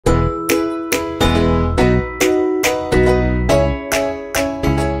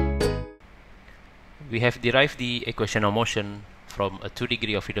We have derived the equation of motion from a 2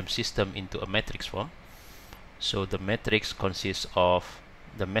 degree of freedom system into a matrix form. So the matrix consists of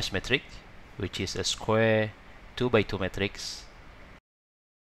the mesh matrix, which is a square 2 by 2 matrix.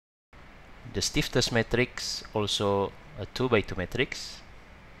 The stiffness matrix, also a 2 by 2 matrix.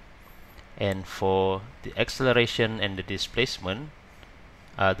 And for the acceleration and the displacement,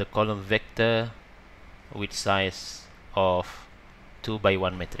 the column vector with size of 2 by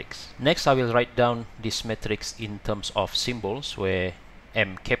 1 matrix. Next, I will write down this matrix in terms of symbols, where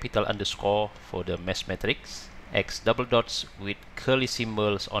M capital underscore for the mesh matrix, X double dots with curly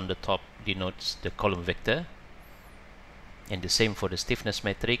symbols on the top denotes the column vector, and the same for the stiffness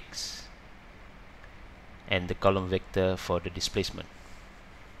matrix and the column vector for the displacement.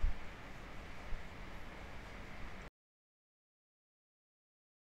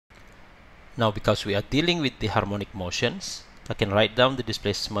 Now, because we are dealing with the harmonic motions, I can write down the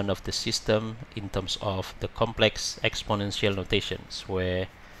displacement of the system in terms of the complex exponential notations, where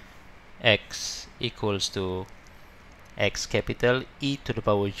x equals to x capital e to the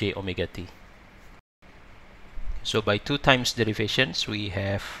power j omega t. So by 2 times derivations, we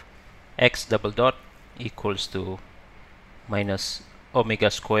have x double dot equals to minus omega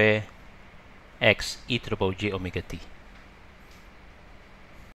square x e to the power j omega t.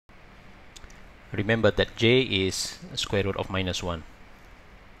 Remember that j is square root of minus 1.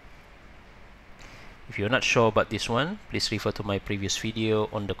 If you're not sure about this one, please refer to my previous video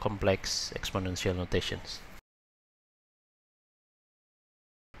on the complex exponential notations.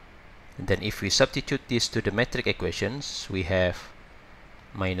 And then if we substitute this to the metric equations, we have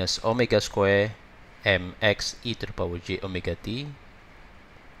minus omega square mx e to the power j omega t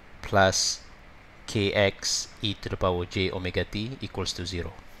plus kx e to the power j omega t equals to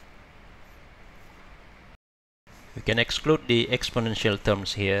 0. We can exclude the exponential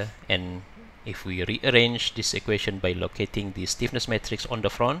terms here, and if we rearrange this equation by locating the stiffness matrix on the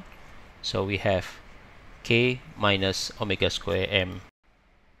front, so we have k minus omega square m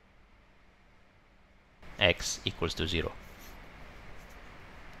x equals to 0.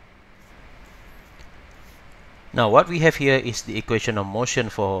 Now what we have here is the equation of motion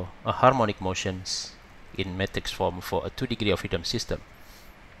for a harmonic motions in matrix form for a 2 degree of freedom system.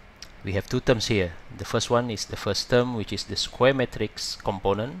 We have 2 terms here. The first one is the first term, which is the square matrix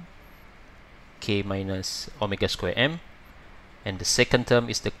component, k minus omega square m, and the second term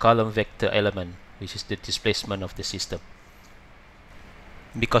is the column vector element, which is the displacement of the system.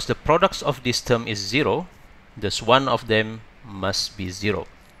 Because the products of this term is 0, thus one of them must be 0,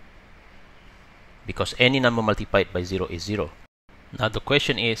 because any number multiplied by 0 is 0. Now the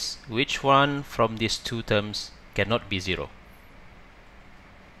question is, which one from these 2 terms cannot be 0?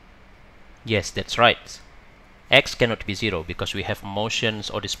 Yes, that's right. X cannot be 0 because we have motions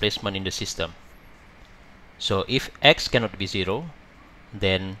or displacement in the system. So if x cannot be 0,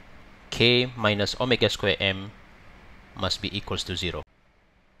 then k minus omega square m must be equals to 0.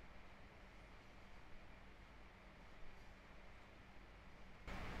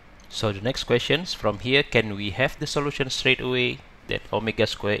 So the next questions from here, can we have the solution straight away that omega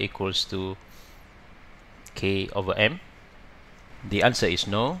square equals to k over m? The answer is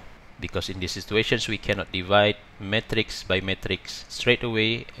no, because in these situations we cannot divide matrix by matrix straight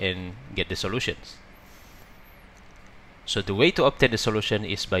away and get the solutions. So the way to obtain the solution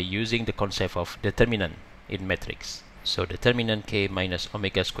is by using the concept of determinant in matrix. So determinant k minus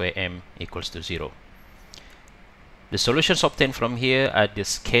omega square m equals to 0. The solutions obtained from here are the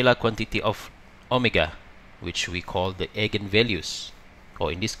scalar quantity of omega, which we call the eigenvalues,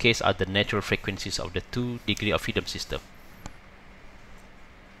 or in this case are the natural frequencies of the 2 degree of freedom system.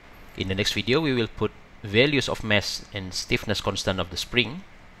 In the next video, we will put values of mass and stiffness constant of the spring,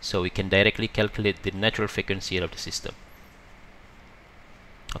 so we can directly calculate the natural frequency of the system.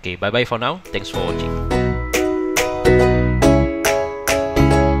 Okay, bye bye for now. Thanks for watching.